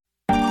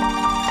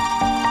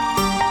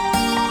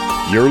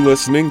You're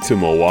listening to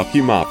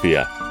Milwaukee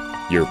Mafia,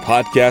 your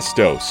podcast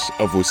dose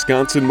of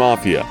Wisconsin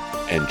Mafia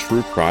and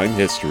true crime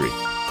history.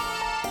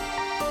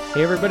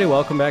 Hey everybody,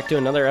 welcome back to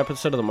another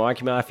episode of the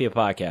Milwaukee Mafia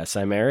podcast.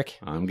 I'm Eric.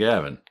 I'm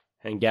Gavin.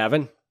 And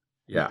Gavin?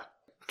 Yeah.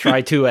 Try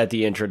 2 at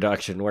the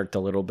introduction. Worked a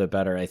little bit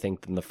better, I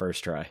think, than the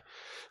first try.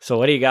 So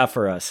what do you got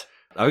for us?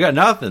 I've got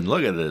nothing.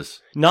 Look at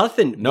this.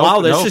 Nothing? Nope,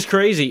 wow, this nope. is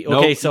crazy.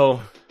 Okay, Nope.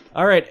 So,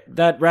 all right,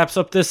 that wraps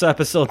up this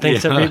episode.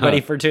 Thanks everybody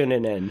for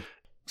tuning in.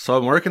 So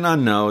I'm working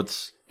on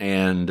notes,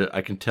 and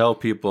I can tell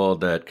people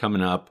that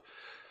coming up,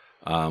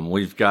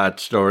 we've got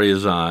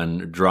stories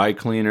on dry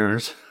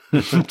cleaners.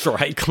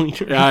 Dry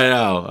cleaner.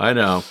 Yeah, I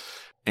know.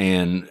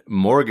 And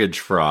mortgage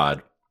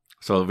fraud.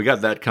 So we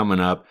got that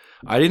coming up.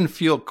 I didn't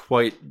feel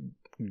quite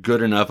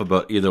good enough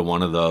about either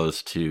one of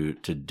those to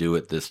do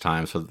it this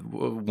time. So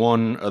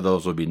one of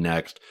those will be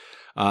next.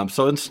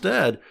 So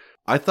instead,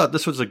 I thought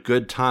this was a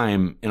good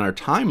time in our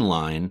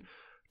timeline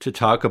to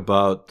talk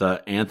about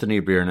the Anthony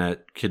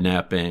Biernet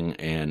kidnapping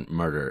and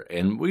murder.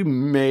 And we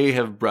may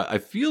have I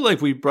feel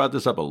like we brought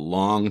this up a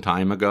long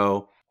time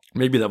ago.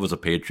 Maybe that was a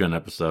Patreon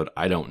episode.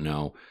 I don't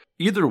know.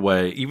 Either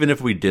way, even if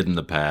we did in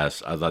the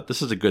past, I thought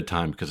this is a good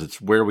time because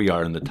it's where we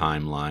are in the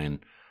timeline.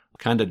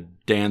 Kind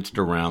of danced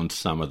around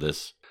some of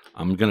this.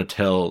 I'm going to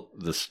tell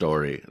the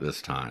story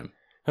this time.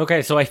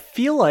 Okay, so I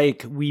feel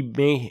like we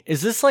may...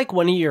 Is this like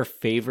one of your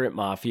favorite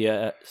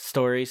Mafia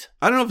stories?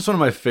 I don't know if it's one of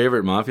my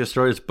favorite Mafia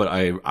stories, but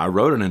I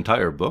wrote an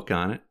entire book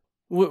on it.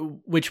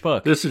 Which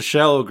book? This is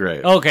Shallow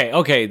Grave.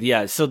 Okay,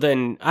 yeah. So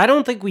then I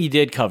don't think we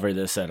did cover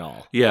this at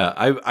all. Yeah,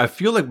 I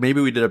feel like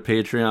maybe we did a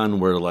Patreon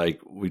where like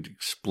we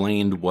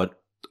explained what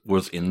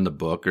was in the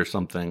book or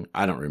something.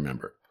 I don't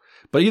remember.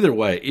 But either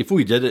way, if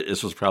we did it,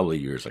 this was probably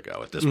years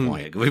ago at this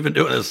point. We've been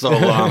doing this so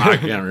long, I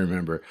can't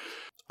remember.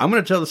 I'm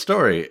going to tell the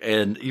story.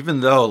 And even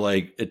though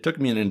like it took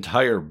me an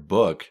entire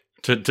book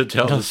to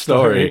tell the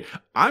story,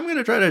 I'm going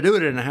to try to do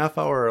it in a half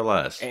hour or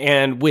less.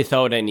 And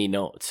without any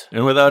notes.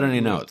 And without any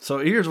notes. So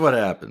here's what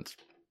happens.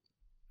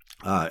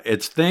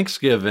 It's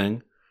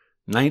Thanksgiving,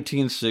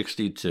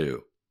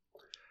 1962.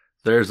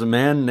 There's a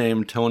man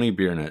named Tony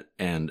Biernet,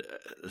 and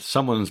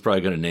someone's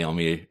probably going to nail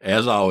me,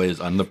 as always,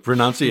 on the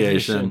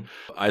pronunciation.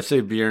 I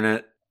say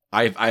Biernet.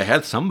 I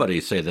had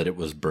somebody say that it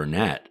was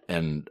Burnett,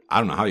 and I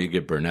don't know how you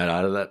get Burnett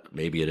out of that.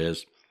 Maybe it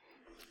is.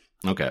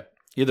 Okay.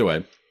 Either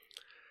way,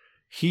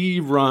 he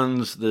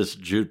runs this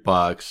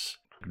jukebox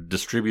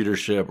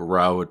distributorship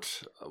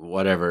route,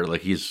 whatever.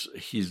 Like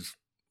he's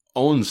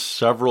owns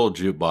several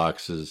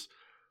jukeboxes,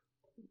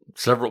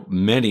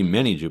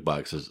 many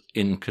jukeboxes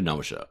in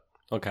Kenosha.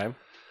 Okay.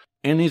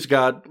 And he's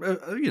got,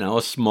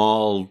 a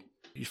small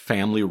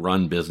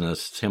family-run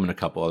business. It's him and a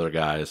couple other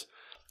guys.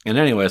 And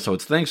anyway, so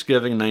it's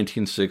Thanksgiving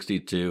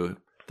 1962.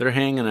 They're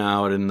hanging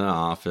out in the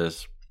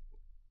office.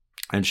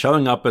 And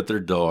showing up at their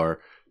door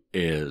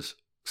is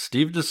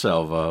Steve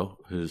DeSalvo,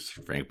 who's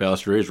Frank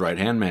Balistrieri's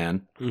right-hand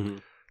man. Mm-hmm.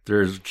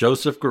 There's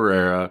Joseph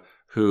Guerrera,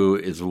 who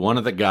is one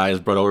of the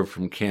guys brought over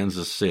from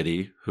Kansas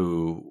City,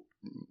 who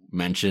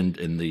mentioned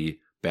in the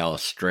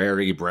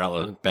Balistrieri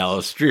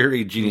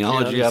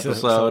genealogy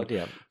episode.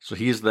 Yeah. So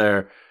he's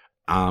there.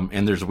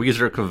 And there's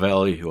Weezer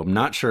Covelli, who I'm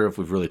not sure if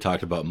we've really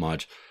talked about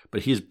much,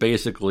 but he's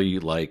basically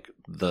like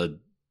the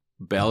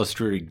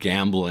Balistrieri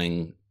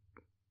gambling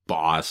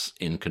boss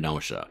in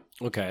Kenosha.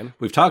 Okay.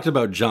 We've talked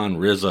about John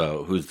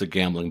Rizzo, who's the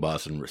gambling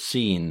boss in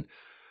Racine.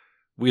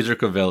 Weezer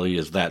Covelli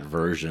is that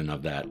version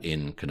of that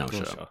in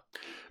Kenosha.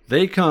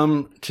 They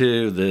come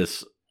to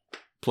this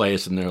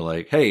place and they're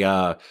like, hey,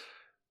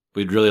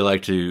 we'd really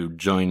like to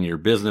join your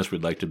business.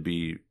 We'd like to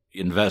be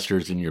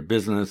investors in your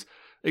business.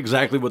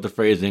 Exactly what the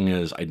phrasing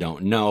is, I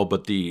don't know,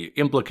 but the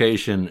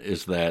implication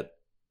is that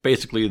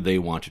basically they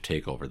want to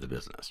take over the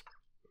business.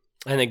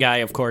 And the guy,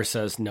 of course,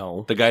 says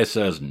no. The guy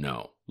says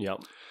no.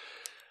 Yep.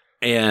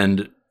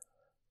 And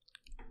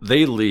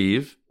they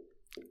leave,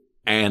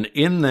 and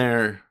in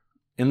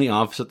the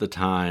office at the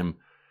time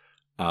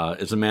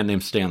is a man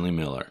named Stanley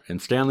Miller.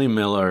 And Stanley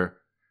Miller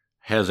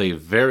has a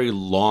very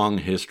long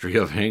history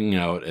of hanging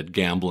out at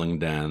gambling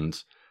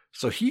dens,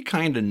 so he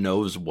kind of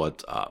knows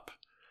what's up.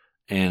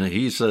 And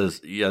he says,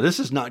 yeah, this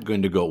is not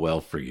going to go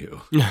well for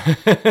you.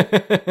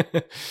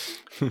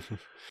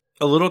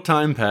 A little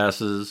time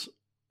passes,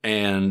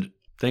 and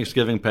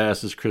Thanksgiving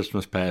passes,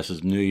 Christmas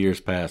passes, New Year's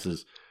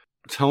passes.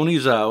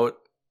 Tony's out,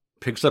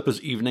 picks up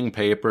his evening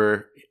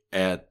paper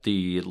at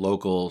the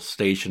local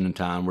station in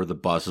town where the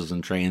buses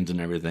and trains and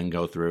everything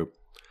go through.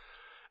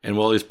 And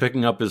while he's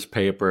picking up his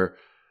paper,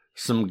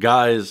 some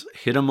guys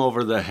hit him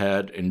over the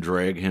head and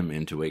drag him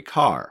into a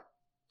car.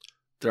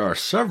 There are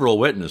several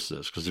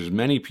witnesses because there's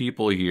many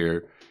people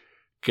here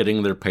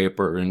getting their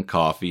paper and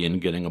coffee and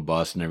getting a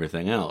bus and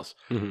everything else.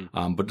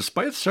 Mm-hmm. But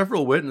despite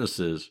several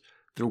witnesses,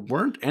 there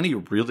weren't any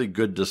really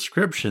good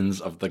descriptions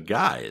of the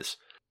guys.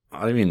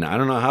 I mean, I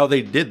don't know how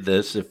they did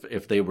this,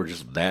 if they were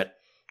just that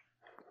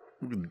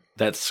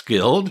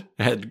skilled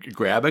at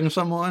grabbing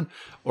someone,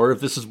 or if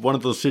this is one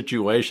of those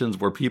situations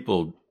where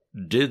people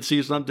did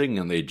see something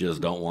and they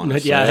just don't want to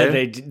say.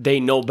 Yeah, they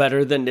know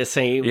better than to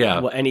say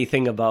Yeah.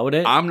 anything about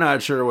it. I'm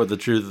not sure what the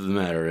truth of the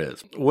matter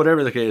is.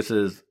 Whatever the case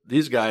is,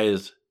 these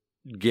guys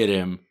get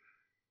him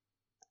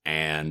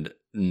and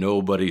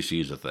nobody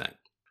sees a thing.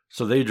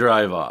 So they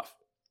drive off.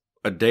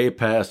 A day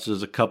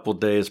passes, a couple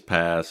days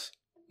pass.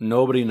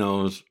 Nobody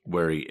knows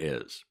where he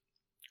is.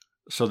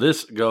 So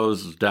this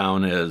goes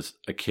down as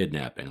a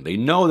kidnapping. They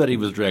know that he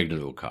was dragged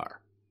into a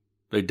car.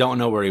 They don't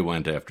know where he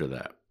went after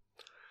that.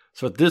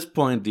 So at this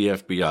point, the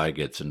FBI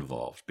gets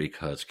involved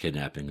because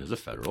kidnapping is a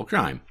federal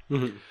crime.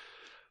 Mm-hmm.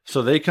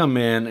 So they come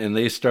in and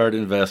they start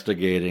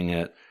investigating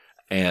it.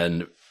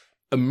 And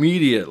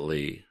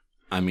immediately,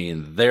 I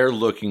mean, they're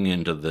looking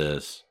into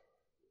this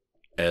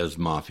as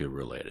mafia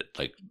related.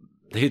 Like,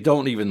 they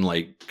don't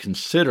even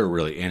consider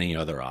really any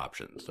other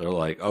options. They're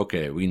like,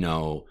 okay, we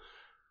know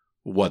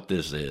what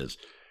this is.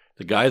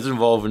 The guy's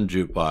involved in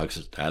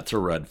jukeboxes. That's a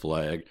red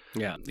flag.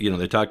 Yeah.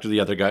 They talk to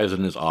the other guys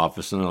in his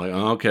office and they're like,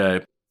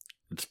 okay,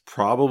 it's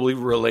probably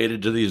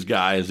related to these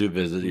guys who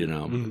visit,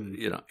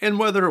 and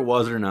whether it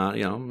was or not,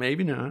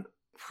 maybe not,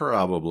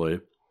 probably.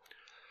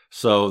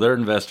 So they're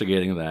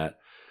investigating that.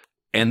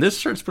 And this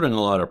starts putting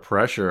a lot of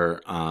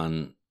pressure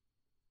on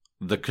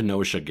the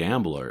Kenosha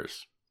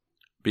gamblers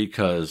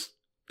because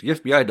the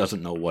FBI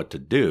doesn't know what to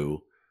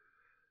do.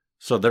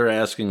 So they're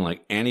asking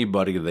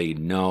anybody they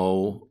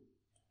know,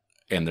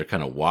 and they're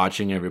kind of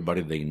watching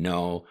everybody they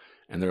know.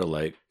 And they're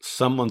like,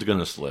 someone's going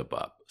to slip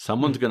up.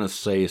 Someone's going to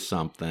say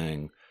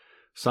something.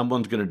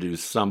 Someone's going to do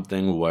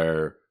something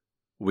where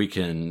we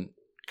can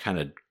kind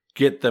of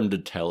get them to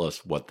tell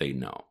us what they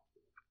know.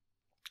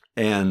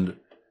 And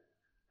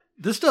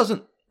this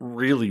doesn't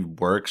really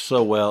work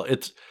so well.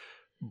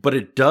 But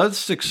it does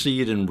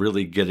succeed in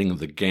really getting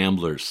the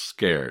gamblers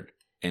scared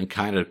and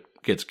kind of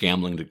gets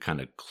gambling to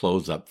kind of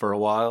close up for a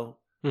while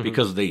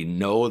because they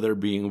know they're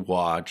being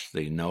watched.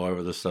 They know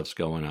all this stuff's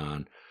going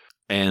on.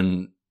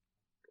 And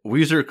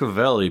Weezer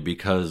Covelli,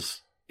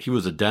 because he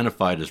was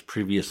identified as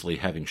previously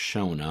having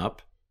shown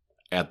up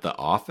at the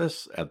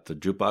office, at the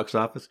jukebox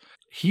office,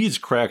 he's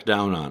cracked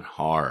down on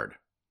hard.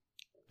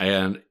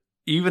 And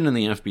even in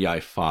the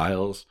FBI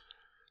files,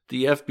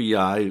 the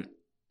FBI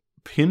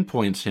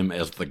pinpoints him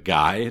as the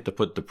guy to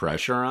put the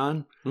pressure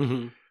on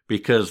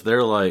because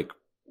they're like,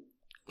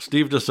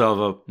 Steve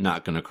DeSalvo,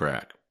 not going to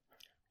crack.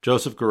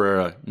 Joseph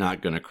Guerrera,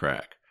 not going to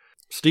crack.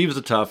 Steve's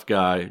a tough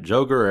guy.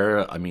 Joe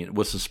Guerrera,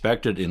 was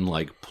suspected in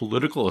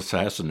political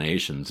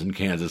assassinations in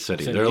Kansas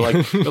City. They're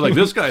like,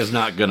 this guy is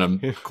not going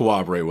to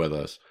cooperate with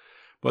us.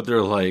 But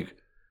they're like,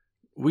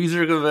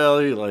 Weezer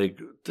Covelli,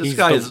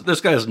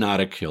 this guy's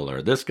not a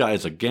killer. This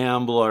guy's a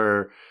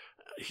gambler.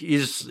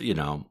 He's,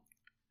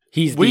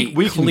 he's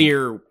the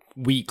clear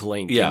weak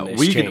link. Yeah, in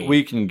this chain.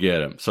 we can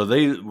get him. So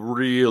they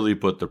really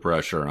put the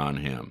pressure on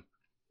him.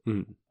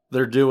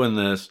 They're doing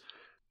this.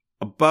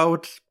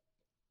 About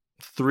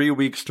 3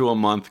 weeks to a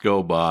month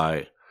go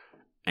by,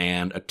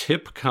 and a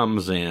tip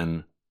comes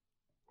in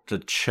to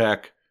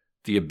check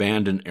the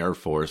abandoned Air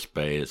Force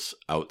base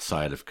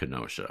outside of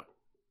Kenosha.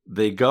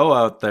 They go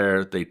out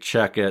there, they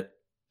check it,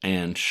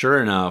 and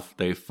sure enough,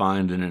 they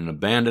find in an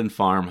abandoned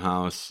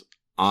farmhouse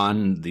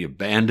on the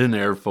abandoned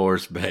Air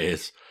Force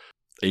base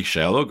a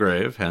shallow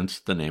grave, hence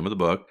the name of the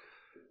book,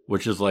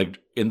 which is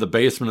in the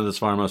basement of this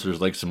farmhouse,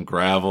 there's some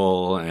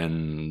gravel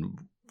and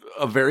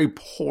a very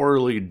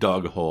poorly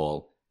dug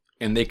hole.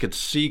 And they could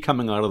see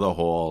coming out of the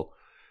hole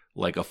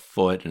a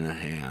foot and a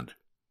hand.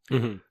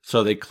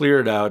 So they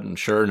clear it out, and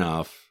sure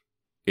enough,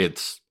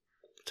 it's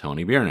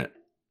Tony Biernat.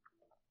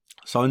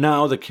 So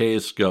now the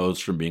case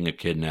goes from being a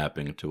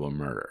kidnapping to a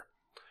murder.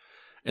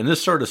 And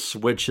this sort of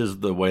switches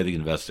the way the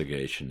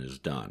investigation is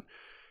done.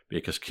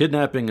 Because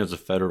kidnapping is a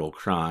federal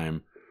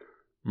crime.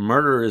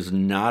 Murder is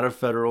not a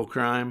federal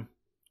crime.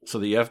 So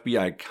the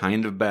FBI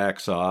kind of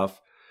backs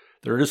off.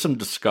 There is some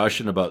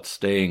discussion about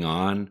staying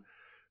on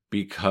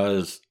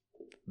because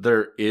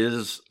there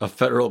is a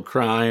federal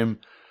crime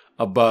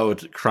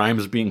about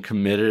crimes being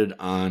committed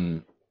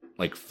on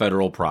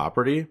federal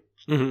property.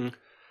 And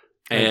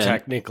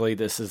technically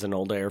this is an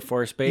old Air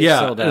Force base.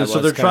 Yeah,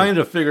 so they're trying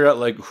to figure out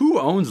who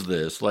owns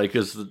this?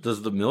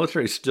 Does the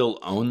military still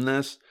own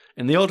this?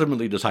 And they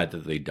ultimately decide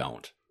that they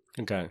don't.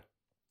 Okay.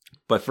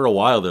 But for a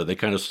while there, they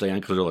kind of stay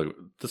on because they're like,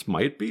 this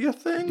might be a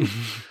thing.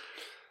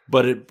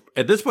 But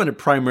at this point, it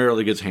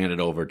primarily gets handed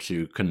over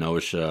to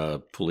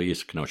Kenosha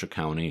Police, Kenosha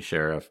County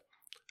Sheriff.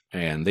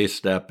 And they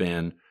step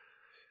in.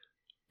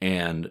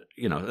 And,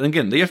 and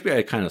again, the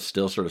FBI kind of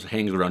still sort of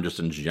hangs around just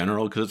in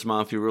general because it's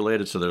mafia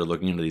related. So they're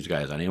looking into these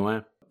guys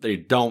anyway. They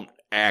don't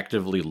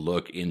actively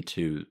look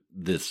into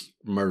this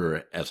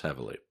murder as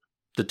heavily.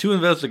 The two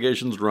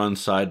investigations run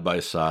side by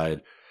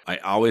side. I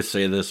always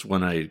say this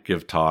when I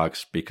give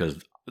talks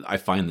because I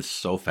find this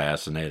so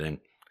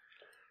fascinating.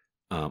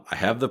 I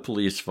have the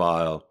police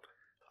file.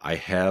 I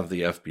have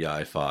the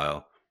FBI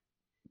file.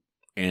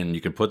 And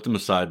you can put them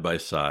side by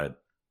side.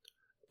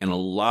 And a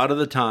lot of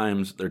the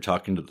times, they're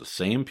talking to the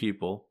same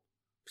people.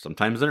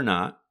 Sometimes they're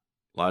not.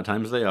 A lot of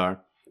times they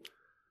are.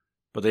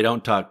 But they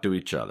don't talk to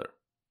each other.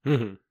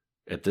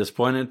 At this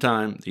point in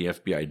time, the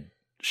FBI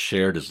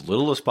shared as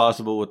little as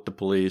possible with the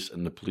police,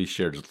 and the police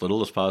shared as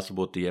little as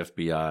possible with the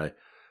FBI.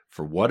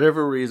 For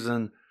whatever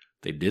reason,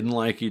 they didn't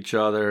like each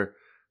other.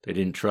 They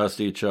didn't trust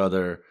each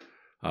other.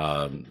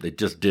 They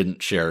just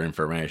didn't share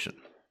information.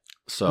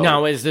 So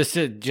now, is this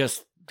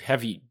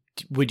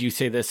would you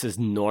say this is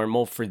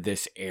normal for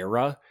this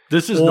era?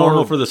 This is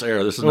normal for this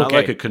era. This is not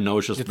like a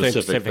Kenosha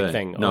specific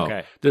thing. No,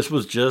 okay. This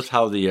was just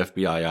how the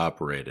FBI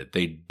operated.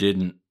 They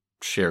didn't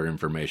share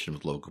information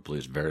with local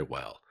police very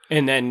well.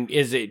 And then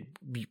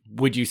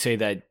would you say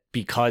that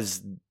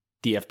because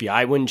the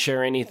FBI wouldn't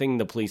share anything,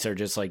 the police are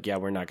just like, yeah,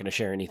 we're not going to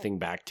share anything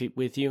back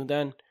with you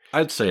then?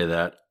 I'd say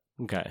that.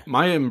 Okay.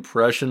 My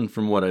impression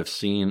from what I've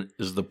seen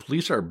is the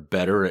police are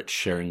better at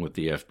sharing with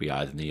the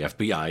FBI than the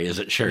FBI is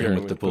at sharing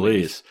with the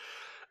police.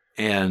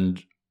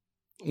 And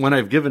when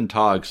I've given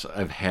talks,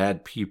 I've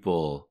had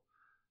people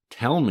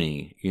tell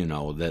me,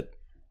 that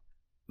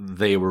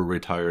they were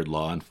retired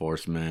law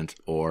enforcement,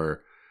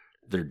 or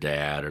their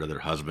dad or their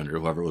husband or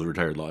whoever was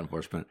retired law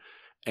enforcement,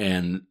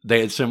 and they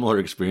had similar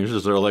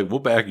experiences. They're like, we'll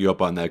back you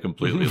up on that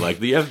completely. Like,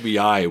 the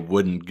FBI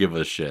wouldn't give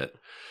a shit.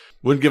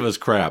 Wouldn't give us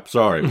crap.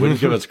 Sorry.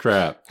 Wouldn't give us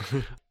crap.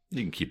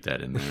 You can keep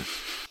that in there.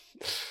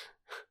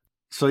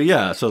 So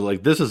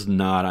this is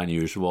not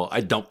unusual.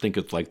 I don't think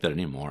it's like that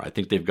anymore. I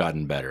think they've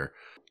gotten better.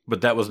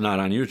 But that was not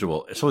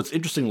unusual. So it's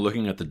interesting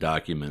looking at the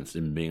documents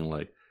and being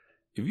like,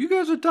 if you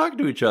guys had talked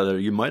to each other,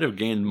 you might have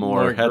gained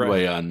more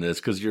headway on this,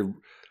 because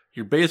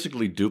you're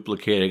basically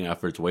duplicating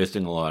efforts,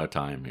 wasting a lot of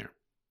time here.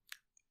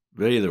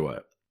 But either way.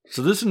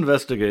 So this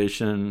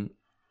investigation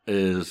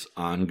is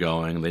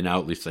ongoing. They now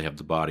at least they have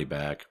the body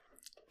back.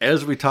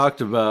 As we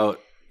talked about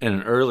in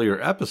an earlier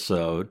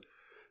episode,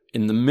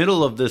 in the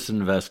middle of this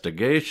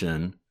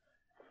investigation,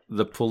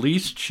 the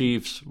police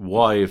chief's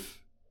wife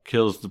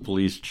kills the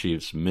police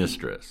chief's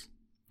mistress.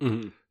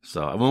 Mm-hmm.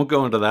 So I won't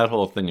go into that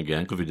whole thing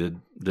again, because we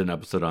did an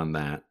episode on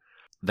that.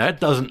 That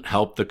doesn't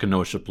help the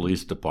Kenosha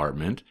Police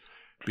Department,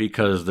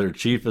 because their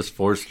chief is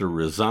forced to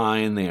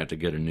resign. They have to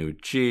get a new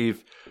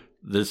chief.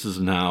 This is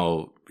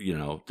now,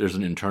 there's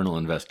an internal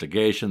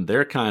investigation.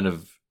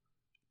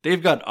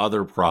 They've got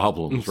other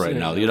problems right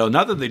now.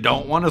 Not that they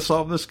don't want to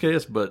solve this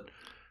case, but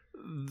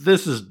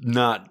this is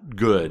not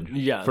good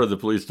for the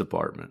police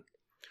department.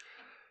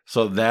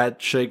 So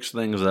that shakes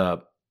things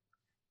up.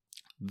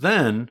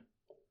 Then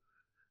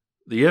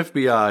the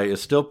FBI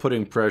is still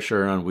putting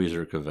pressure on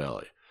Weezer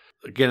Covelli.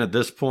 Again, at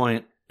this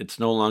point, it's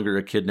no longer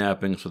a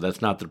kidnapping, so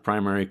that's not the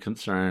primary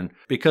concern.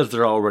 Because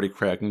they're already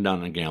cracking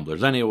down on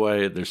gamblers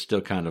anyway, they're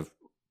still kind of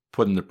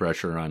putting the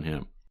pressure on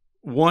him.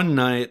 One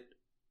night,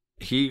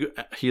 he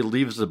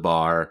leaves the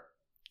bar.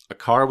 A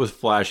car with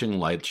flashing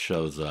lights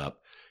shows up.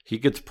 He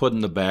gets put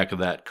in the back of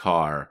that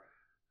car,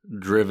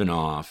 driven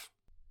off.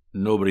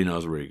 Nobody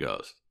knows where he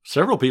goes.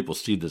 Several people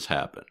see this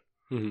happen.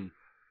 Mm-hmm.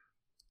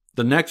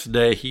 The next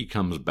day, he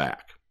comes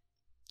back.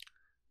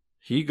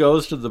 He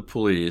goes to the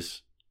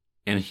police,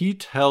 and he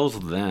tells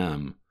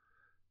them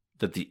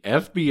that the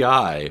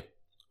FBI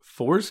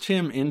forced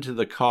him into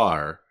the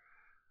car,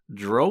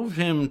 drove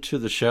him to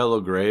the shallow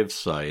grave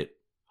site,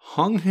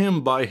 hung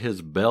him by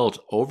his belt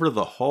over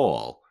the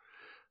hole,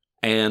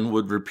 and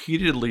would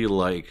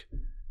repeatedly,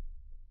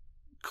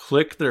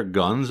 click their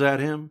guns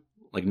at him.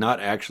 Not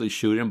actually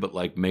shoot him,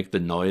 but, make the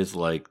noise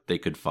like they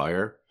could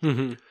fire.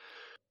 Mm-hmm.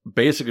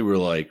 Basically, we're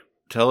like,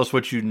 tell us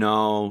what you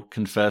know,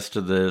 confess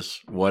to this,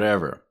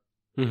 whatever.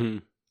 Mm-hmm.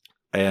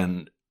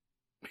 And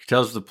he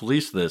tells the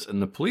police this,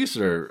 and the police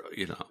are,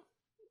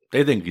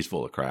 they think he's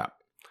full of crap.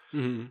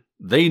 Mm-hmm.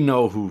 They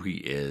know who he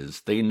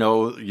is. They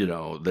know,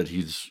 that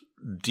he's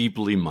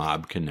deeply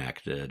mob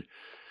connected.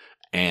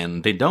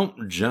 And they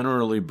don't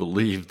generally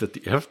believe that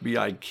the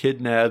FBI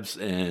kidnaps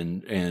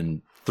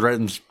and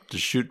threatens to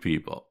shoot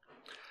people.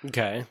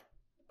 Okay.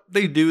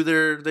 They do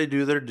their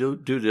due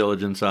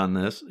diligence on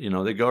this.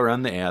 They go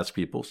around, they ask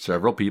people.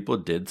 Several people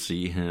did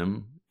see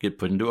him get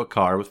put into a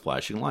car with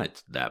flashing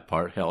lights. That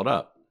part held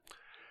up.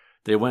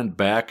 They went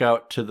back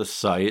out to the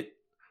site,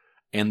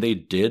 and they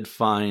did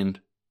find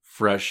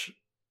fresh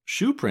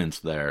shoe prints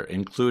there,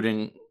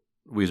 including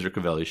Weezer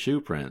Covelli's shoe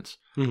prints.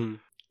 Mm-hmm.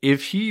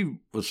 If he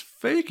was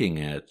faking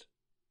it,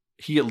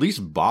 he at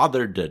least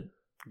bothered to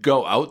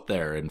go out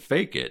there and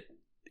fake it.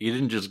 He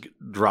didn't just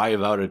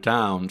drive out of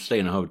town, stay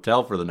in a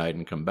hotel for the night,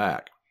 and come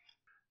back.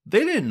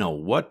 They didn't know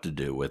what to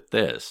do with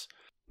this.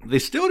 They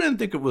still didn't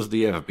think it was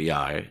the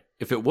FBI.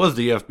 If it was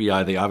the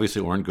FBI, they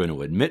obviously weren't going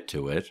to admit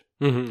to it.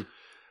 Mm-hmm.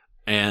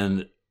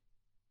 And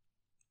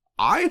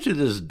I, to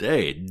this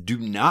day, do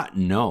not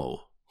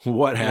know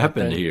what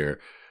happened here,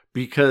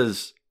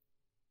 because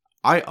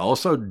I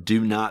also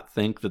do not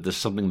think that this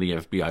is something the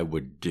FBI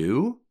would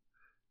do.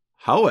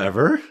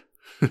 However,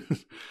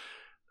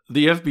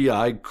 the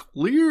FBI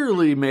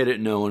clearly made it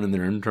known in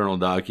their internal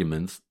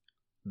documents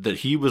that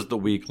he was the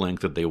weak link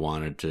that they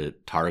wanted to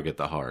target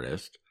the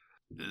hardest.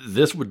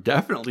 This would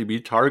definitely be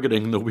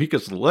targeting the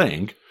weakest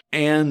link.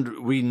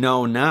 And we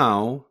know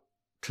now,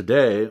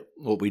 today,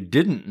 what we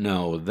didn't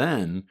know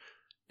then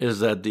is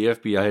that the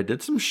FBI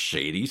did some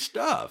shady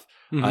stuff.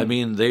 Mm-hmm. I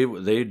mean,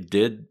 they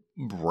did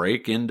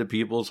break into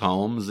people's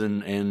homes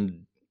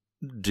and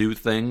do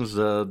things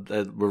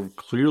that were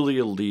clearly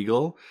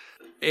illegal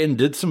and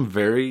did some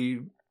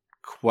very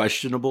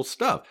questionable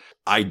stuff.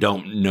 I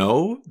don't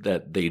know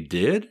that they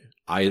did.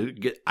 I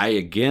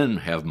again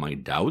have my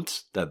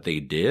doubts that they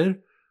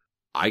did.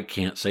 I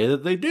can't say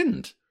that they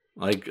didn't.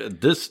 Like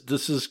this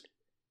is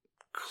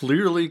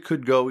clearly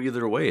could go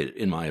either way,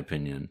 in my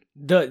opinion.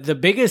 The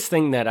biggest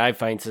thing that I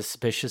find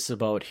suspicious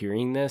about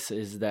hearing this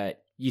is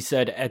that you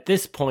said at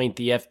this point,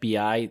 the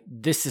FBI,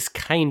 this is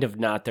kind of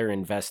not their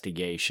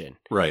investigation.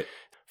 Right.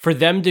 For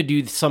them to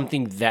do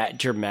something that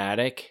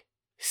dramatic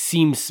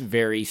seems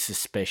very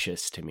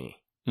suspicious to me.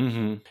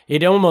 Mm-hmm.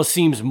 It almost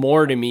seems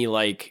more to me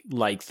like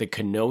the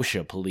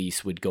Kenosha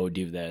police would go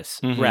do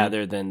this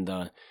rather than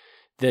the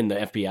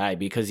FBI,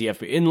 because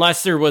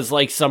unless there was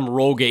like some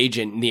rogue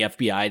agent in the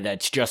FBI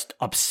that's just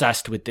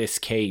obsessed with this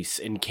case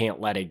and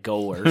can't let it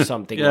go or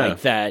something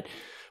like that.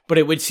 But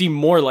it would seem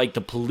more like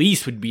the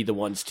police would be the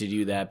ones to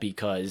do that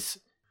because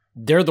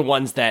they're the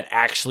ones that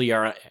actually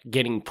are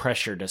getting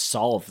pressure to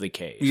solve the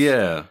case.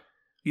 Yeah,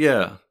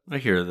 I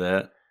hear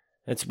that.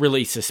 It's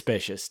really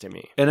suspicious to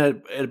me.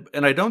 And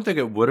I don't think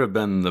it would have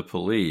been the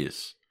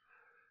police,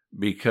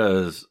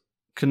 because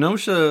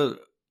Kenosha,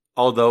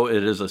 although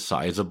it is a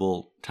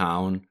sizable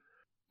town,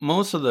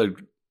 most of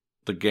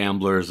the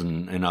gamblers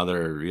and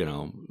other,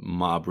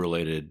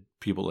 mob-related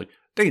people, like,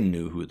 they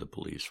knew who the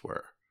police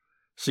were.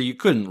 So you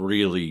couldn't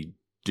really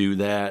do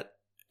that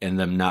and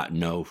them not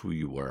know who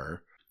you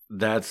were.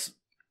 That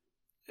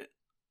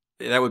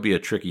would be a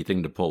tricky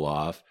thing to pull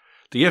off.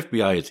 The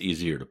FBI is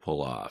easier to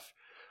pull off.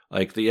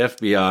 Like the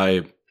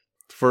FBI,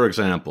 for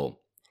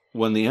example,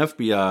 when the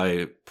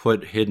FBI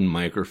put hidden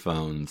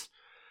microphones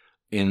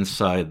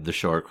inside the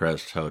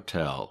Shorecrest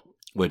Hotel,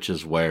 which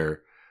is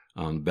where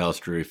the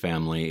Balestrieri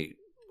family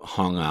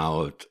hung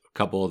out, a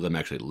couple of them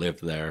actually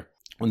lived there.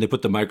 When they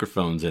put the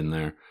microphones in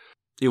there,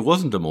 it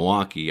wasn't a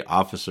Milwaukee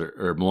officer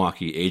or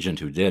Milwaukee agent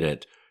who did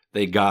it.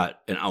 They got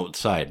an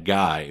outside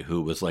guy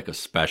who was like a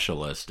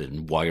specialist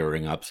in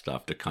wiring up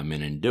stuff to come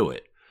in and do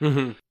it.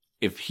 Mm-hmm.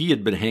 If he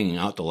had been hanging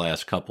out the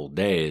last couple of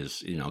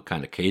days,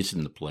 kind of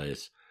casing the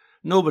place,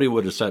 nobody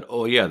would have said,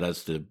 oh, yeah,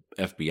 that's the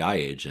FBI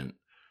agent.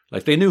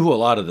 Like, they knew who a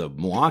lot of the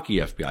Milwaukee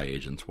FBI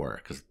agents were,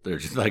 because they're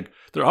just like,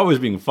 they're always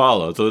being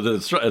followed.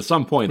 So at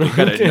some point, they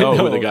kind of know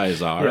who the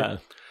guys are. Yeah.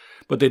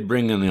 But they'd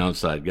bring in the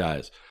outside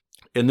guys.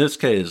 In this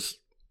case,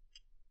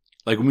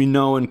 like we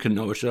know in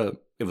Kenosha,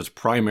 it was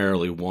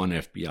primarily one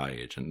FBI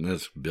agent, and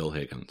that's Bill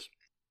Higgins.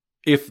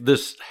 If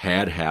this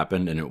had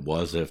happened and it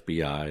was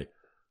FBI,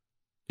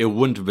 it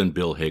wouldn't have been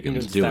Bill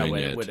Higgins doing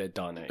it. It would have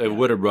done it. It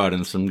would have brought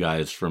in some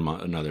guys from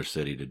another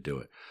city to do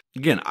it.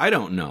 Again, I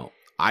don't know.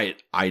 I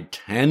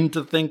tend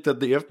to think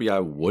that the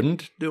FBI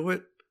wouldn't do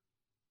it,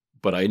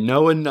 but I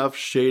know enough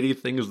shady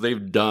things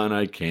they've done,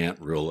 I can't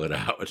rule it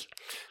out.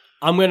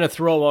 I'm going to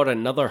throw out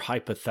another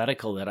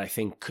hypothetical that I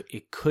think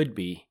it could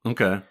be.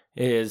 Okay.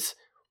 Is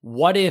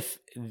what if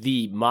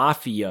the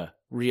mafia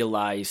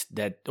realized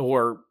that,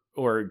 or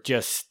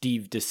just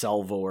Steve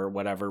DeSalvo or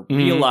whatever,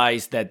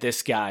 realized that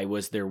this guy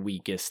was their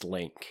weakest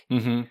link?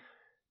 Mm-hmm.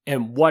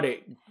 And what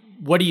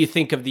do you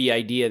think of the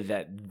idea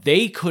that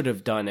they could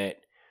have done it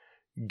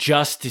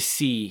just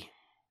to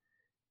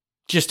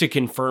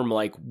confirm,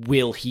 like,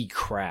 will he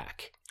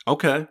crack?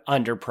 Okay.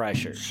 Under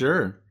pressure.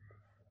 Sure.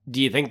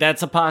 Do you think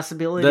that's a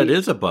possibility? That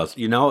is a bust.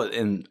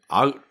 And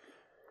I'm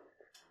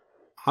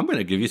going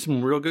to give you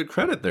some real good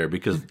credit there,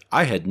 because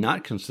I had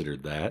not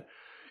considered that.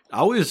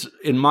 Always,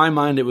 in my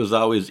mind, it was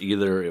always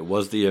either it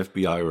was the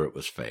FBI or it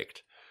was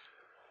faked.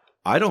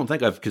 I don't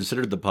think I've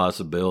considered the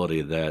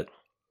possibility that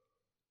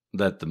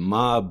the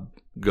mob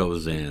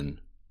goes in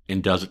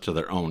and does it to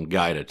their own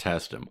guy to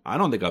test him. I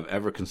don't think I've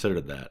ever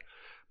considered that.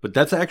 But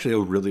that's actually a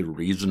really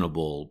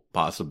reasonable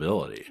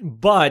possibility.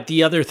 But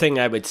the other thing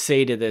I would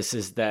say to this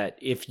is that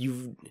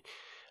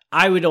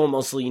I would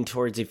almost lean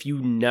towards, if you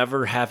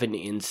never have an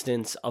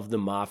instance of the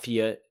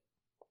mafia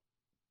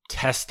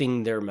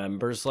testing their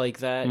members like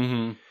that,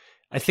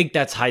 I think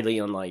that's highly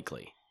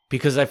unlikely.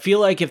 Because I feel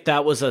like if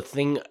that was a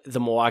thing the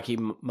Milwaukee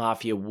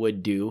Mafia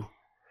would do,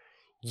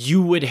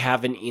 you would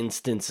have an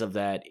instance of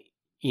that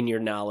in your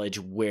knowledge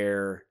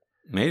where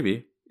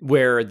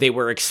they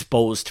were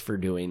exposed for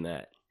doing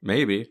that.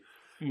 Maybe.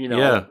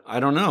 Yeah, I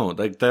don't know.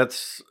 Like,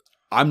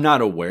 I'm not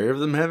aware of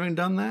them having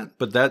done that,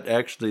 but that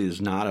actually is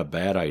not a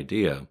bad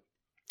idea.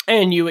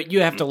 And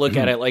you have to look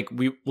at it like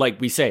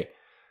we say,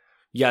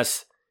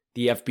 yes,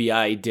 the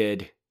FBI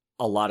did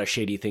a lot of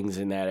shady things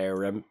in that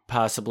era,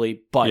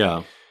 possibly,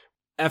 but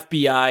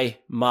FBI,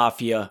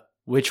 mafia,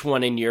 which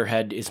one in your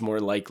head is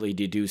more likely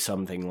to do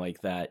something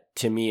like that?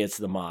 To me, it's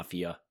the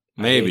mafia.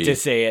 Maybe. I hate to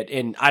say it,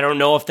 and I don't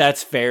know if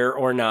that's fair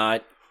or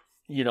not.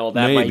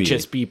 That might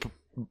just be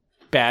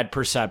bad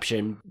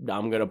perception.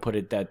 I'm going to put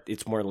it that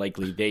it's more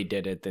likely they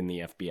did it than the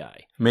FBI.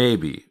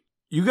 Maybe.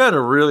 You got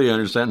to really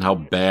understand how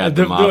bad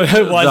the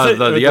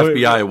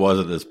FBI was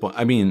at this point.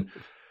 I mean,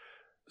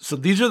 so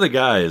these are the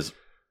guys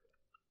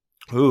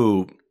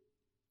who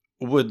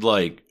would,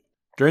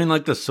 during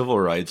the civil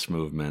rights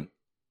movement,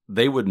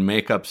 they would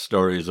make up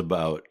stories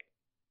about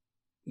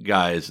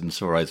guys in the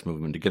civil rights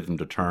movement to get them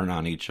to turn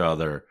on each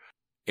other.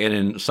 And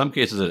in some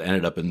cases, it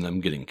ended up in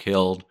them getting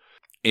killed.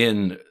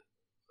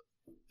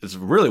 It's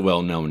really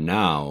well known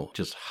now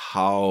just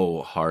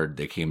how hard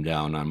they came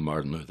down on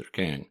Martin Luther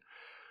King.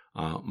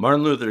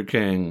 Martin Luther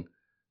King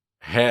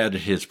had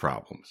his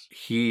problems.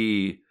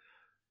 He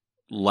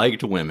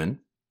liked women.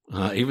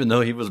 Even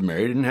though he was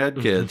married and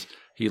had kids,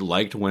 he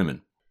liked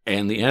women.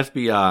 And the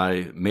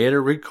FBI made a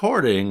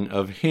recording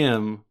of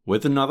him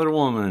with another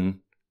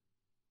woman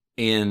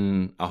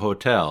in a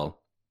hotel.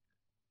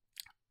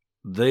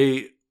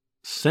 They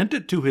sent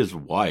it to his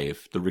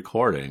wife, the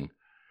recording,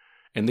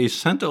 and they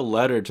sent a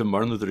letter to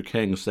Martin Luther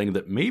King saying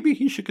that maybe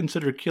he should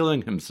consider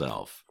killing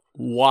himself.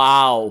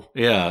 Wow.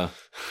 Yeah.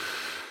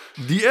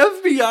 The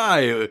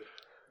FBI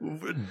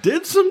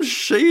did some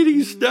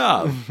shady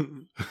stuff.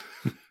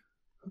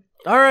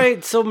 All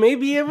right, so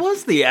maybe it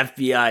was the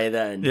FBI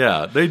then.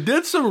 Yeah, they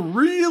did some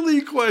really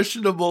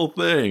questionable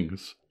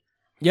things.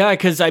 Yeah,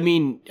 because I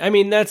mean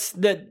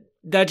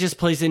that just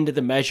plays into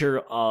the measure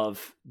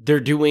of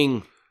they're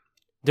doing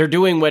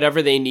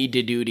whatever they need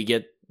to do to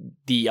get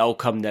the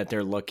outcome that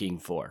they're looking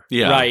for.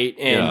 Yeah, right.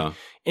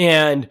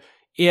 And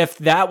if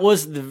that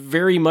was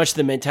very much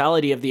the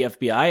mentality of the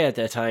FBI at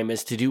that time,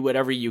 is to do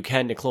whatever you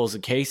can to close a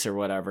case or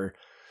whatever,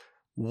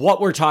 what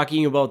we're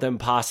talking about them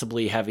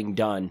possibly having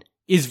done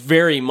is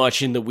very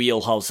much in the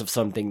wheelhouse of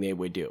something they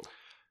would do.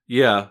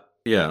 Yeah,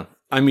 yeah.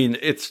 I mean,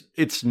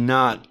 it's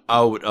not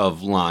out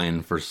of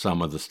line for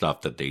some of the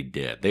stuff that they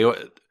did.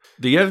 The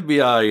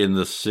FBI in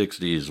the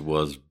 60s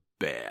was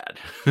bad.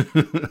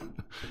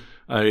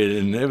 I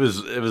mean, it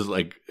was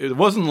like, it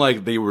wasn't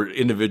like they were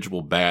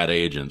individual bad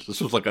agents. This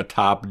was like a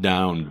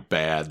top-down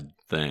bad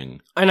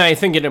thing. And I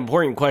think an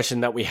important question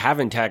that we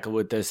haven't tackled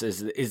with this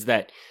is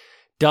that,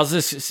 does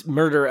this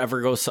murder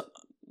ever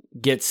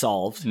get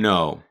solved?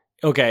 No.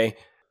 Okay,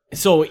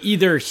 so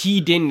either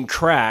he didn't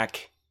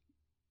crack,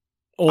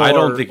 or I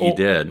don't think he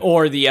did,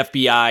 or the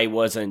FBI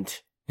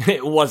wasn't.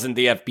 It wasn't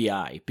the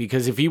FBI,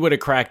 because if he would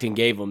have cracked and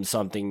gave him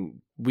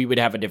something, we would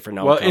have a different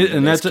outcome. Well,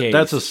 and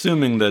that's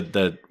assuming that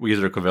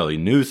Weezer Covelli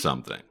knew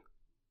something.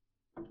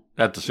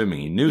 That's assuming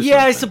he knew something.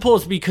 Yeah, I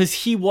suppose, because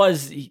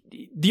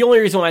the only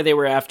reason why they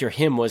were after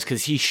him was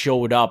because he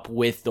showed up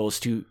with those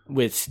two,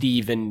 with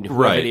Steve and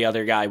whoever the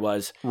other guy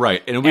was.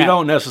 Right, and we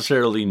don't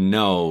necessarily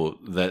know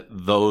that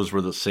those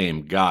were the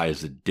same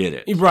guys that did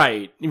it.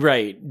 Right.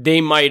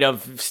 They might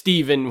have,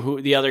 Steve and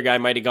who the other guy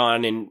might have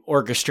gone and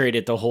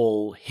orchestrated the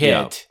whole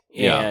hit.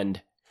 Yeah.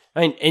 And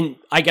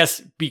I guess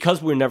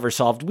because we're never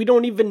solved, we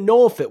don't even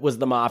know if it was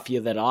the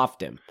mafia that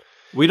offed him.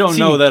 We don't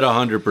know that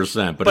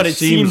 100%, but it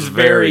seems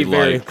very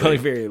likely.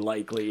 Very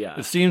likely, yeah.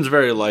 It seems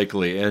very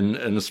likely, and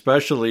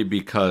especially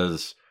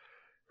because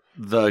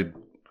the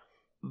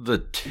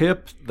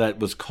tip that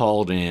was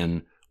called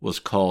in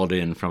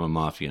from a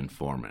mafia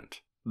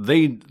informant.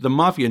 The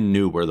mafia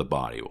knew where the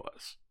body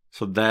was.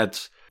 So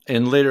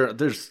and later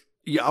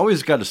you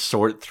always got to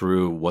sort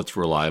through what's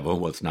reliable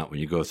and what's not when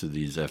you go through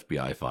these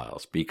FBI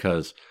files,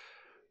 because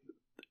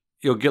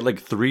you'll get like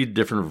 3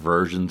 different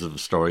versions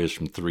of stories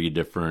from 3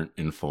 different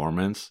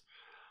informants,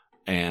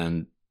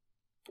 and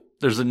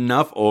there's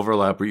enough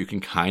overlap where you can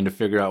kind of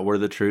figure out where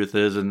the truth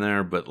is in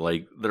there, but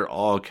like they're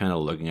all kind of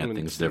looking at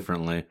things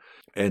differently.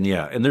 And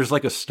and there's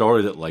like a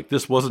story that like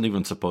this wasn't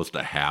even supposed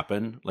to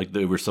happen. Like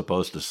they were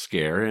supposed to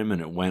scare him and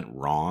it went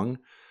wrong.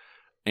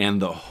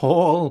 And the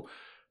hole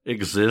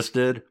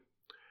existed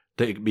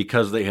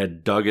because they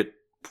had dug it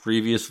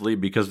previously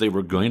because they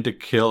were going to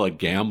kill a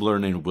gambler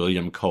named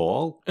William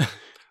Cole.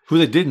 Who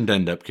they didn't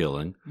end up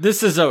killing.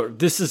 This is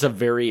a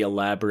very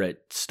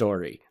elaborate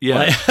story.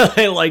 Yeah.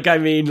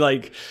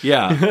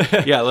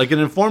 Yeah. Like an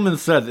informant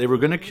said they were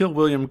going to kill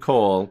William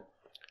Cole,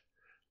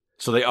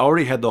 so they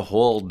already had the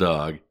hole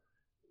dug.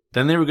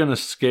 Then they were going to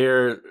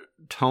scare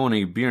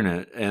Tony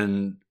Burnett,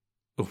 and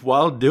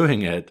while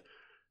doing it,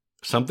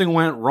 something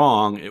went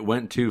wrong. It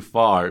went too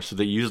far, so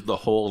they used the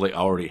hole they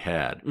already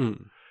had.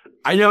 Mm.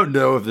 I don't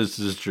know if this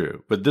is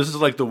true, but this is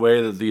like the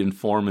way that the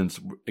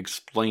informants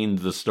explained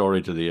the story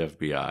to the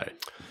FBI.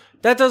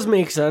 That does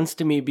make sense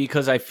to me,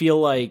 because I feel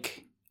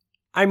like,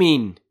 I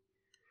mean,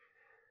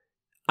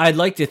 I'd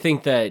like to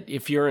think that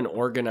if you're an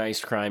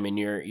organized crime and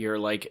you're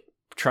like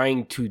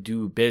trying to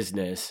do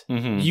business,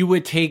 you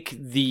would take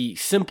the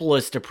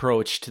simplest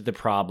approach to the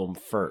problem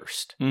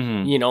first.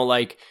 Mm-hmm. You know,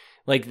 like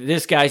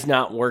this guy's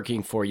not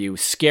working for you.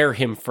 Scare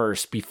him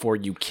first before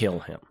you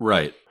kill him.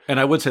 Right. And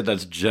I would say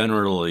that's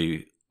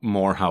generally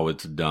more how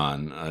it's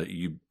done.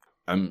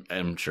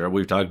 I'm sure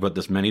we've talked about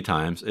this many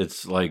times.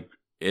 It's like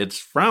it's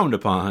frowned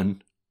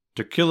upon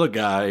to kill a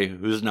guy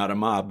who's not a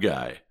mob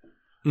guy.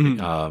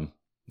 Mm-hmm.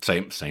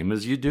 Same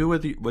as you do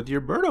with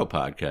your Birdo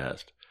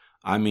podcast.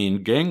 I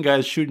mean, gang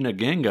guys shooting at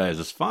gang guys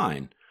is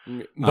fine,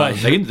 but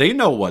they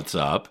know what's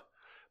up.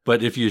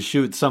 But if you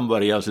shoot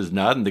somebody else who's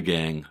not in the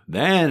gang,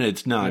 then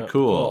it's not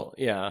cool. Well,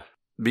 yeah,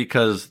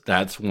 because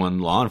that's when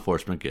law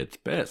enforcement gets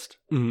pissed.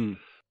 Mm-hmm.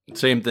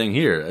 Same thing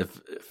here.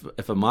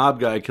 If a mob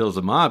guy kills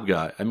a mob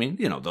guy, I mean,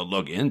 they'll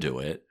look into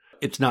it.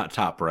 It's not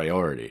top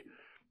priority.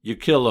 You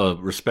kill a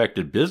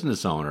respected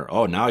business owner.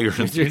 Oh, now you're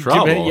in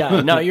trouble.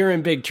 Yeah, now you're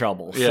in big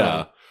trouble.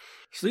 Yeah.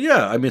 So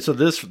yeah, I mean, so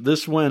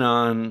this went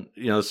on,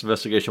 this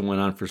investigation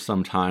went on for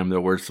some time.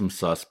 There were some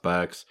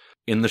suspects.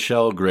 In the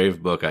Shell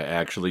Grave book, I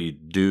actually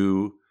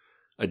do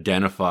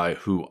identify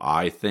who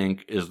I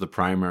think is the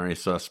primary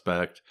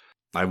suspect.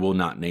 I will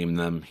not name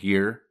them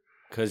here.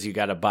 Because you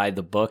got to buy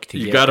the book to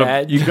get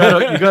that. You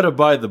got to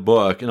buy the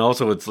book. And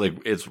also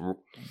it's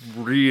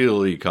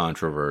really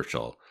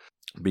controversial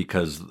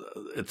because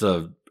it's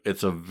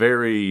a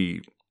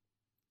very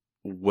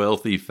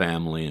wealthy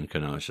family in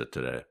Kenosha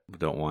today.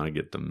 Don't want to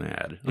get them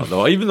mad.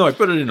 Although, even though I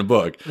put it in a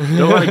book,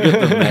 don't want to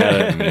get them mad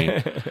at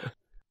me.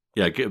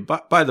 Yeah,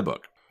 buy the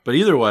book. But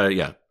either way,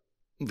 yeah,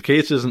 the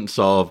case isn't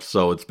solved.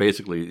 So it's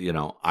basically,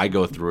 I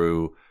go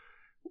through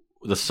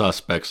the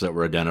suspects that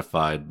were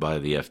identified by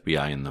the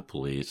FBI and the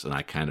police, and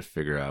I kind of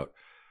figure out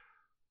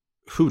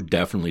who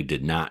definitely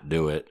did not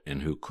do it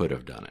and who could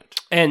have done it.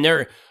 And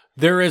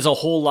there is a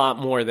whole lot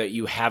more that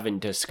you haven't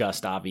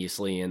discussed,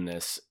 obviously, in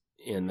this.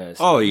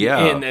 Oh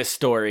yeah, in this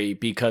story,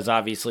 because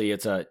obviously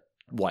it's a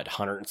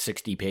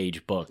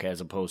 160-page book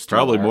as opposed to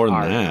probably more than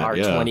that. Our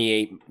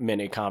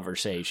 28-minute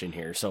conversation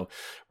here. So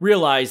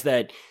realize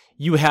that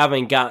you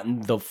haven't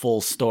gotten the full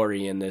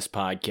story in this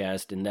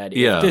podcast, and that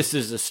if this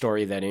is a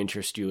story that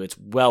interests you, it's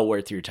well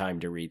worth your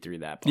time to read through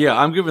that book. Yeah,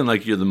 I'm giving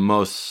you the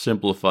most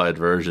simplified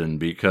version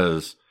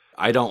because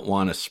I don't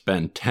want to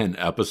spend 10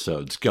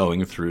 episodes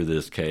going through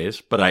this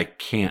case, but I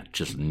can't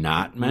just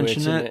not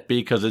mention it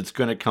because it's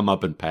going to come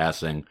up in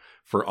passing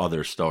for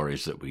other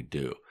stories that we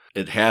do.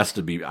 It has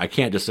to be, I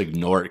can't just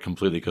ignore it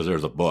completely because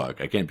there's a book.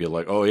 I can't be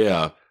like, oh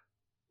yeah,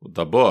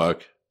 the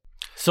book.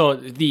 So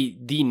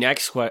the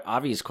next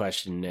obvious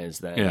question is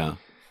that,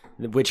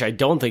 which I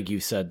don't think you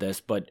said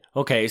this, but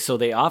okay, so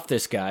they off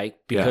this guy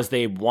because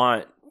they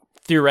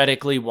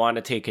theoretically want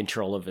to take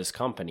control of his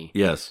company.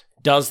 Yes.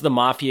 Does the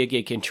mafia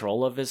get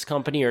control of his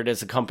company, or does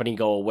the company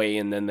go away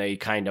and then they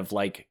kind of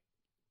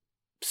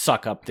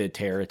suck up the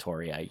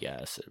territory, I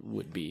guess it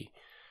would be.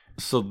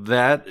 So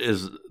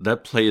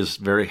that plays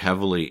very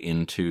heavily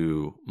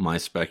into my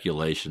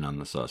speculation on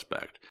the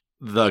suspect.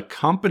 The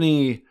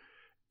company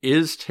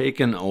is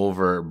taken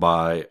over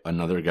by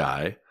another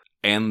guy,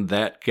 and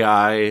that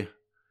guy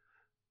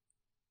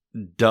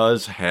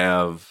does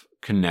have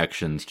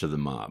connections to the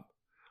mob.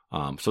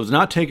 So it's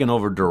not taken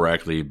over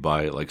directly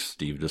by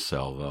Steve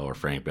DeSalvo or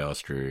Frank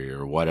Balestri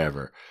or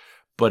whatever,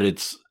 but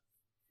it's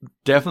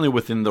definitely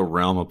within the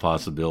realm of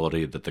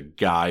possibility that the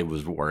guy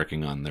was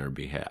working on their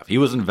behalf. He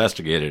was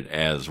investigated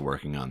as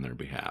working on their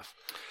behalf.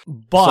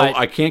 But so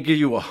I can't give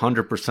you a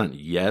 100%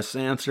 yes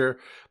answer,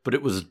 but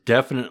it was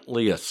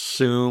definitely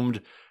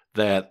assumed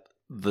that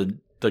the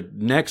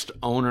next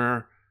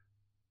owner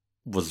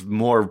was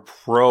more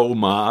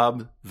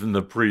pro-mob than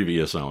the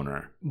previous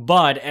owner.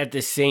 But at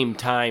the same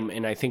time,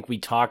 and I think we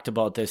talked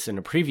about this in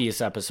a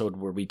previous episode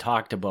where we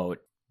talked about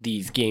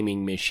these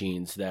gaming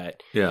machines,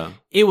 that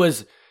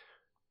if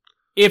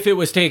it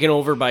was taken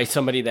over by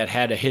somebody that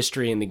had a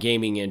history in the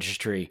gaming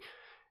industry,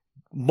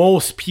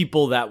 most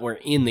people that were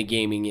in the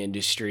gaming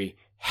industry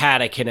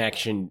had a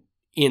connection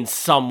in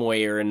some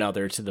way or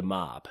another to the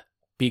mob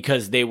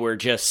because they were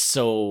just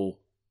so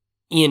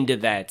into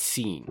that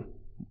scene,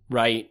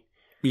 right?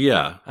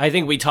 Yeah. I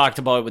think we talked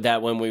about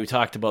that when we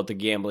talked about the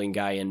gambling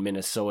guy in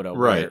Minnesota,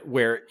 right?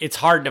 Where it's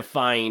hard to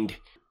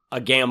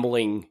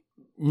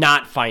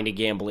not find a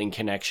gambling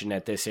connection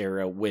at this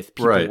era with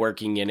people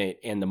working in it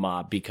and the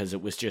mob because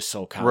it was just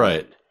so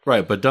common.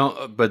 Right. But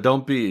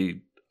don't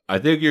be. I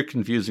think you're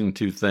confusing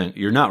two things.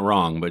 You're not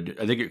wrong, but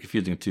I think you're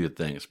confusing two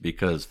things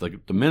because the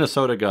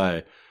Minnesota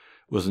guy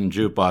was in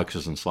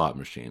jukeboxes and slot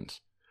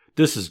machines.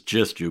 This is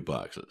just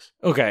jukeboxes.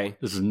 Okay.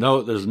 There's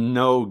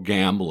no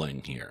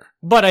gambling here.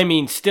 But I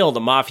mean, still, the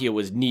mafia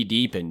was knee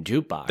deep in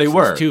jukeboxes. They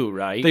were too,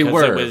 right? They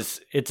were.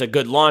 It's a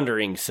good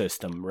laundering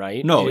system,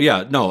 right? No,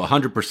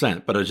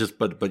 100%. But it's just,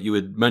 but you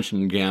had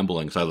mentioned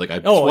gambling, so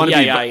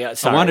I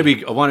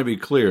Sorry. I want to be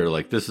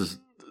clear.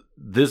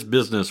 This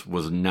business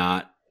was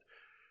not.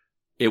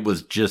 It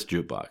was just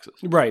jukeboxes,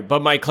 right?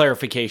 But my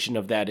clarification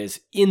of that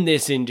is, in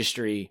this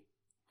industry,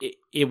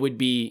 it would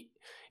be.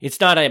 It's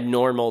not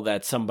abnormal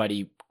that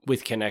somebody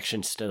with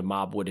connections to the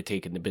mob would have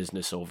taken the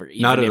business over,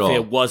 even if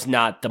it was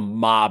not the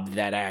mob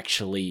that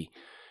actually,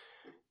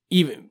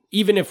 even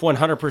if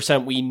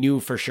 100% we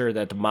knew for sure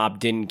that the mob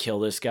didn't kill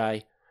this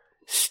guy,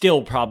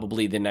 still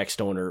probably the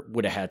next owner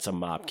would have had some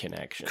mob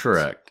connections.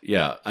 Correct.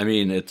 Yeah. I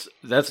mean,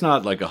 that's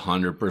not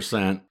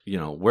 100%,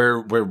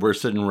 where we're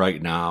sitting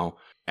right now,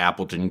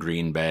 Appleton,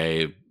 Green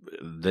Bay,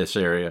 this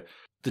area,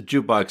 the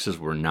jukeboxes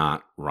were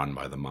not run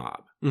by the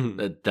mob.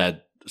 Mm-hmm.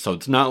 So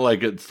it's not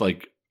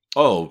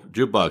oh,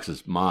 jukebox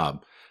is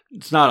mob.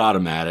 It's not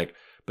automatic,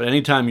 but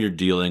anytime you're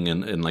dealing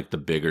in the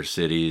bigger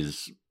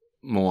cities,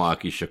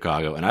 Milwaukee,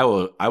 Chicago, and I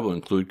will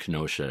include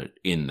Kenosha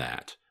in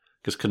that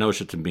because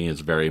Kenosha to me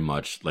is very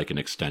much like an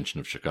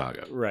extension of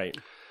Chicago. Right.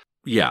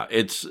 Yeah,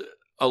 it's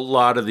a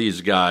lot of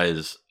these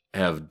guys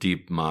have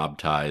deep mob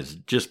ties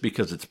just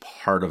because it's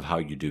part of how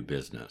you do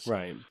business.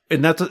 Right.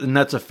 And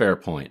that's a fair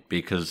point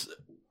because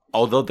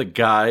although the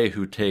guy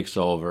who takes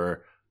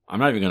over, I'm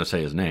not even going to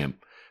say his name,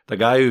 the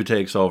guy who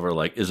takes over,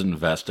 like, is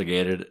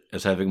investigated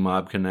as having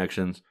mob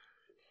connections,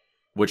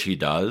 which he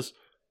does,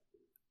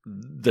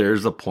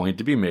 there's a point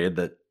to be made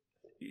that,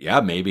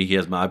 yeah, maybe he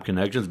has mob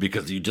connections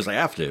because you just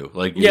have to.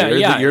 Like,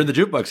 you're in the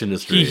jukebox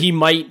industry. He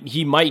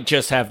might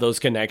just have those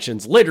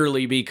connections,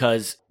 literally,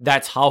 because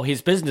that's how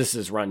his business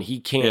is run. He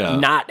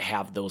can't not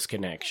have those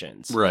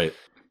connections. Right.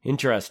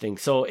 Interesting.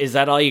 So is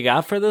that all you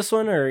got for this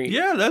one? Or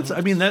yeah, that's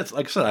like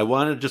I said, I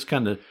wanted to just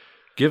kind of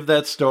give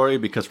that story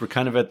because we're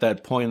kind of at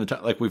that point in the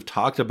time. Like, we've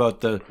talked about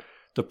the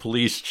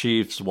police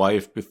chief's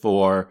wife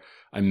before.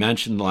 I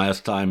mentioned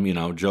last time,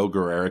 Joe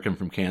Guerrerican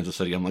from Kansas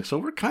City. I'm like, so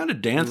we're kind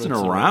of dancing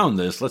around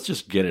this. Let's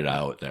just get it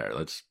out there.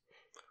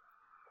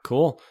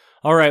 Cool.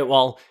 All right.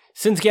 Well,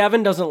 since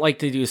Gavin doesn't like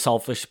to do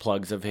selfish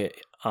plugs of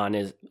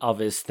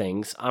his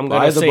things, I'm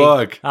going to say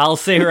book. I'll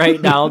say right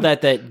now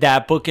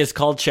that book is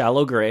called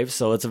Shallow Grave,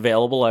 so it's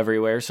available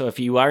everywhere. So if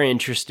you are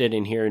interested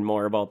in hearing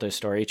more about this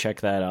story,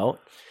 check that out.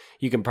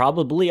 You can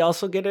probably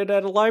also get it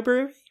at a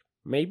library,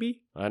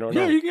 maybe. I don't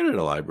know. Yeah, you can get it at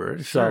a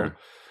library. Sure.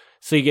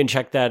 So you can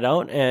check that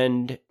out.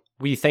 And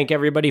we thank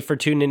everybody for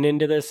tuning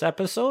into this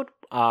episode.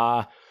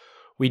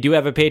 We do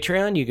have a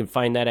Patreon. You can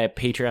find that at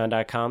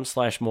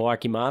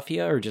patreon.com/Milwaukee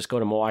Mafia, or just go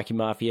to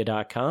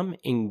MilwaukeeMafia.com.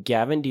 And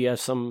Gavin, do you have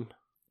some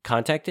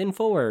contact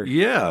info? Or?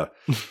 Yeah.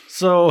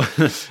 So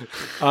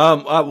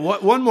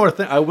one more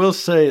thing. I will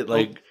say,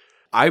 like,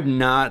 I'm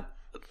not,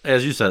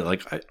 as you said,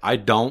 like, I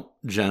don't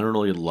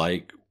generally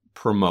like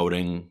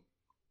promoting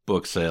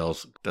book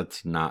sales.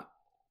 That's not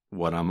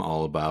what I'm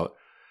all about.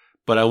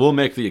 But I will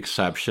make the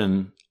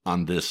exception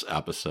on this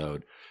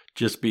episode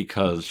just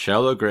because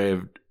Shallow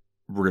Grave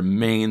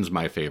remains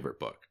my favorite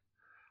book.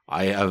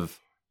 I have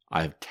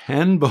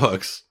 10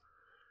 books.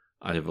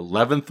 I have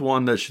 11th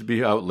one that should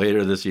be out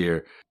later this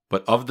year.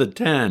 But of the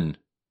 10,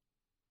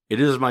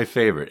 it is my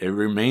favorite. It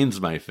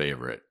remains my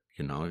favorite.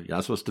 You're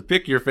not supposed to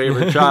pick your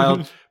favorite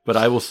child, but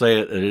I will say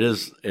it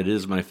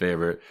is my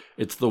favorite.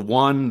 It's the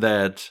one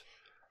that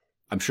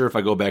I'm sure if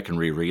I go back and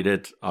reread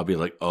it, I'll be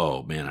like,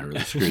 oh man, I really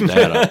screwed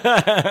that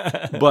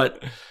up.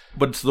 But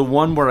it's the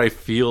one where I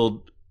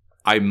feel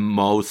I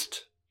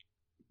most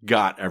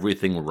got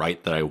everything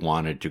right that I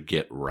wanted to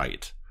get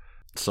right.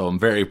 So I'm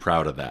very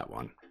proud of that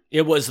one.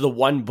 It was the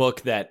one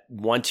book that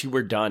once you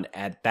were done,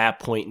 at that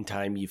point in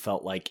time, you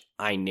felt like,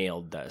 I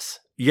nailed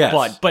this.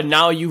 Yes. But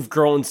now you've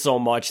grown so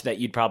much that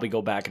you'd probably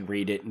go back and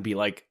read it and be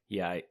like,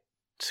 yeah, I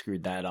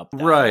screwed that up.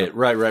 Right.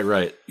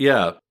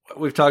 Yeah.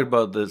 We've talked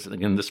about this.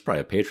 Again, this is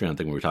probably a Patreon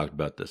thing where we talked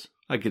about this.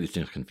 I get these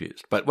things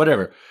confused. But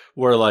whatever.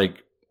 Where,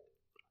 like,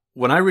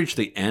 when I reach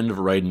the end of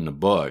writing a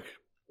book,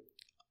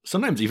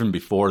 sometimes even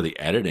before the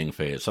editing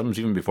phase, sometimes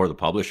even before the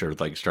publisher,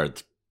 like,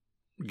 starts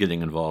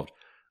getting involved,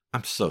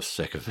 I'm so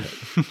sick of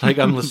it. Like,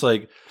 I'm just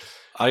like,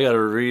 I got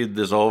to read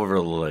this over,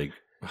 like,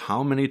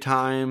 how many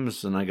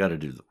times? And I got to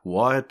do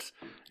what?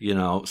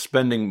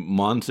 Spending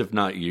months, if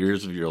not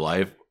years of your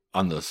life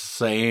on the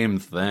same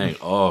thing.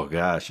 Oh,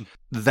 gosh.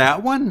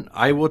 That one,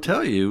 I will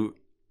tell you,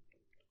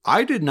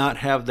 I did not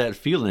have that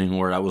feeling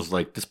where I was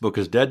like, this book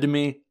is dead to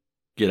me.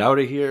 Get out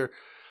of here.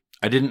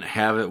 I didn't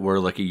have it where,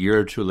 like, a year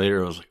or two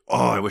later, I was like,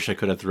 oh, I wish I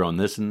could have thrown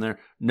this in there.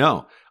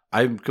 No,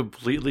 I'm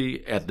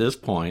completely at this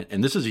point,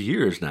 and this is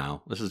years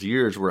now. This is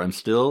years where I'm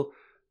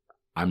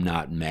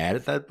not mad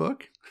at that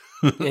book.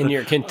 And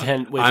you're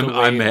content with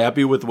I'm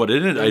happy with what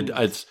in it.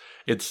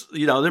 It's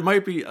there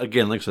might be,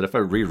 again, like I said, if I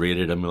reread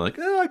it, I'm like,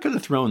 I could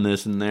have thrown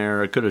this in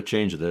there. I could have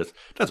changed this.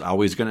 That's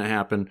always going to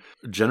happen.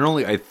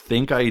 Generally, I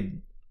think I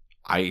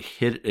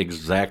hit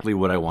exactly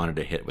what I wanted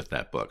to hit with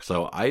that book.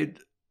 So I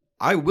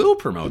will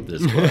promote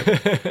this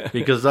book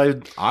because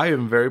I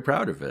am very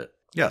proud of it.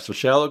 Yeah, so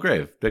Shallow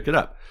Grave, pick it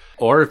up.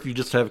 Or if you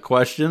just have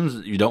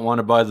questions, you don't want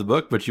to buy the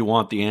book, but you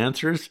want the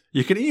answers,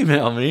 you can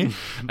email me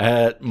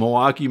at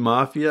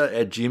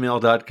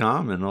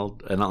MilwaukeeMafia@gmail.com, and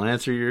I'll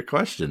answer your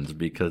questions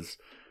because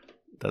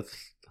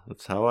that's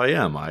how I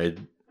am.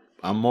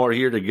 I'm more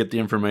here to get the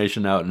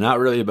information out, not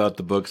really about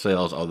the book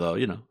sales, although,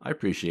 I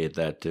appreciate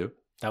that too.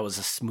 That was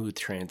a smooth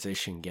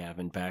transition,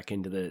 Gavin, back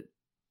into the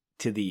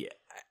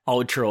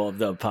outro of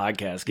the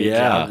podcast. Good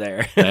job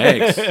there.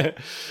 Thanks.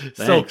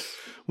 So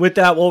with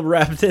that, we'll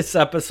wrap this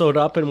episode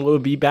up, and we'll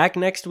be back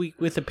next week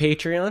with a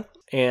Patreon,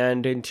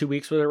 and in 2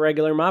 weeks with a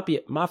regular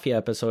Mafia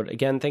episode.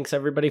 Again, thanks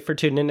everybody for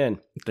tuning in.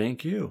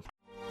 Thank you.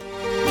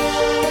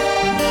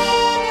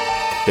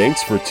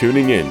 Thanks for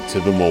tuning in to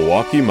the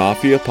Milwaukee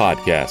Mafia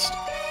podcast.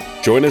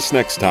 Join us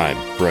next time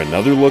for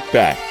another look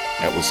back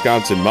at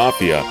Wisconsin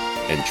Mafia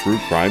and true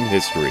crime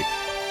history.